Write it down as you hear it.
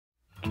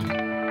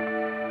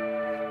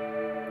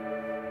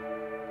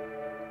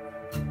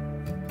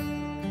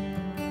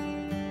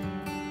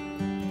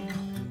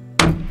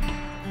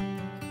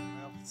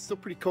still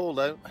pretty cold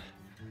out,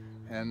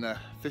 and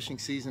fishing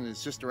season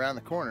is just around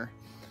the corner.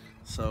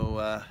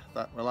 So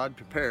thought, well, I'd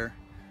prepare.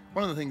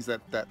 One of the things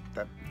that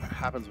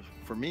happens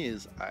for me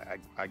is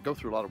I go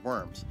through a lot of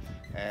worms,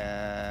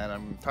 and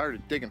I'm tired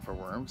of digging for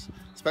worms,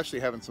 especially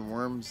having some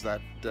worms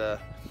that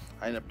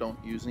I end up don't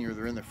using, or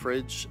they're in the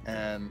fridge,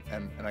 and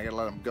I gotta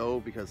let them go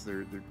because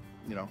they're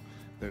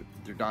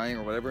dying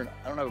or whatever, and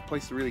I don't have a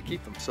place to really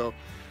keep them. So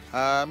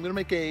I'm gonna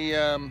make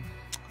a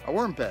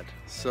worm bed.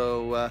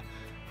 So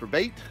for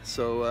bait.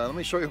 So let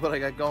me show you what I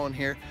got going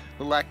here.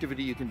 A little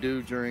activity you can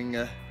do during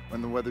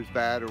when the weather's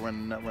bad or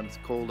when it's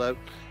cold out,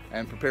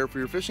 and prepare for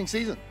your fishing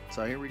season.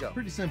 So here we go.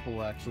 Pretty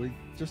simple actually.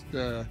 Just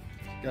got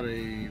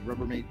a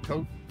Rubbermaid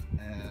coat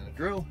and a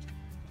drill,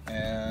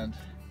 and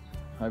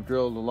I've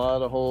drilled a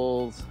lot of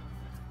holes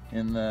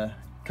in the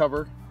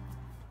cover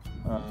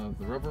of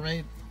the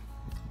Rubbermaid,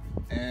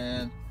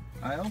 and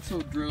I also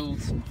drilled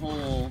some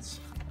holes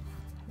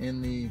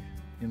in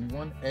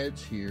one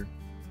edge here.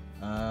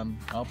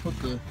 I'll put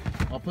the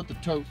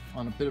tote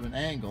on a bit of an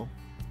angle,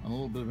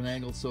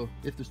 so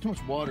if there's too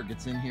much water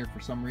gets in here for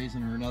some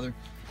reason or another,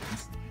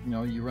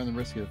 you run the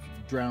risk of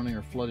drowning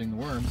or flooding the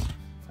worms.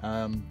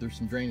 There's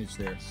some drainage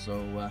there, so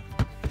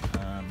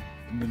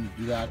I'm going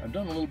to do that. I've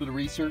done a little bit of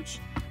research.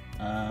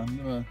 I'm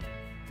going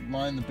to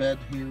line the bed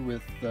here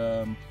with just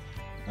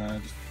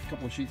a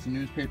couple of sheets of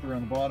newspaper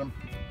on the bottom,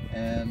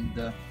 and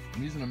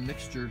I'm using a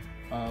mixture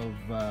of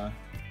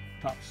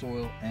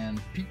topsoil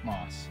and peat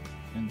moss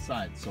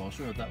inside. So I'll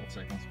show you what that looks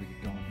like once we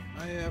get going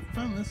here. I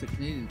found this at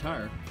Canadian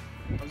Tire.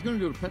 I was going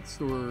to go to the pet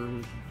store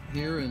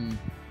here and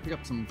pick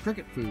up some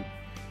cricket food,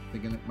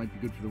 thinking it might be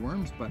good for the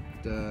worms, but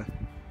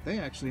they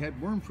actually had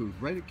worm food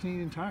right at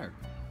Canadian Tire.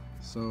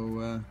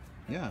 So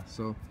yeah,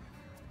 so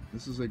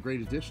this is a great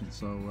addition,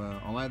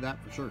 so I'll add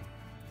that for sure.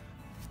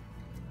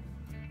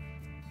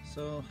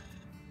 So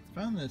I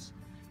found this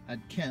at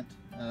Kent.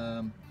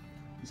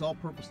 It's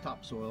all-purpose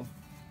topsoil,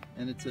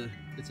 and it's a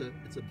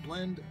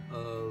blend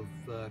of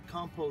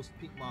compost,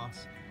 peat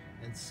moss,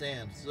 and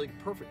sand. It's like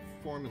a perfect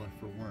formula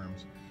for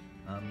worms.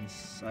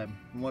 From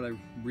what I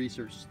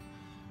researched,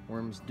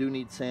 worms do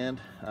need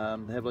sand.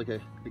 They have like a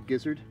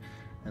gizzard,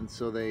 and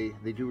so they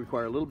do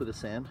require a little bit of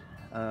sand.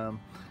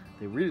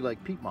 They really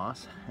like peat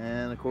moss,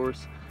 and of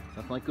course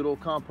nothing like good old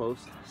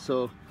compost.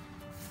 So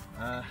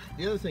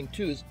the other thing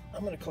too is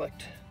I'm going to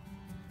collect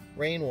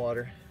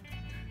rainwater,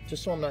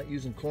 just so I'm not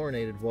using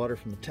chlorinated water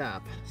from the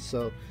tap.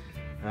 So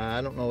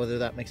I don't know whether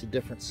that makes a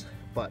difference,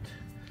 but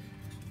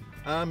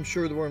I'm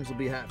sure the worms will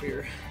be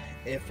happier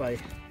if I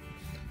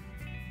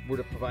were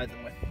to provide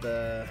them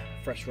with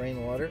fresh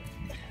rainwater.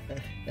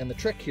 And the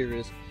trick here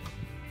is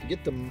to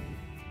get the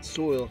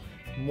soil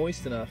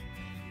moist enough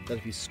that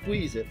if you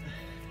squeeze it,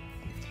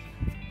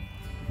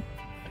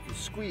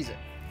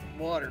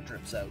 water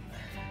drips out.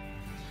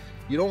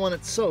 You don't want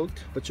it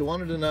soaked, but you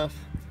want it enough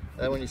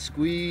that when you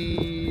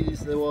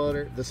squeeze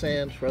the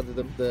sand, rather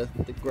than the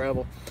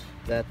gravel,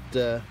 that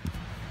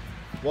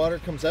water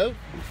comes out,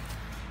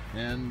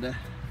 and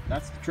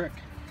that's the trick.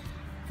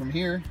 From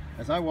here,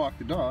 as I walk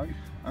the dog,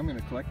 I'm going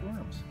to collect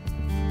worms.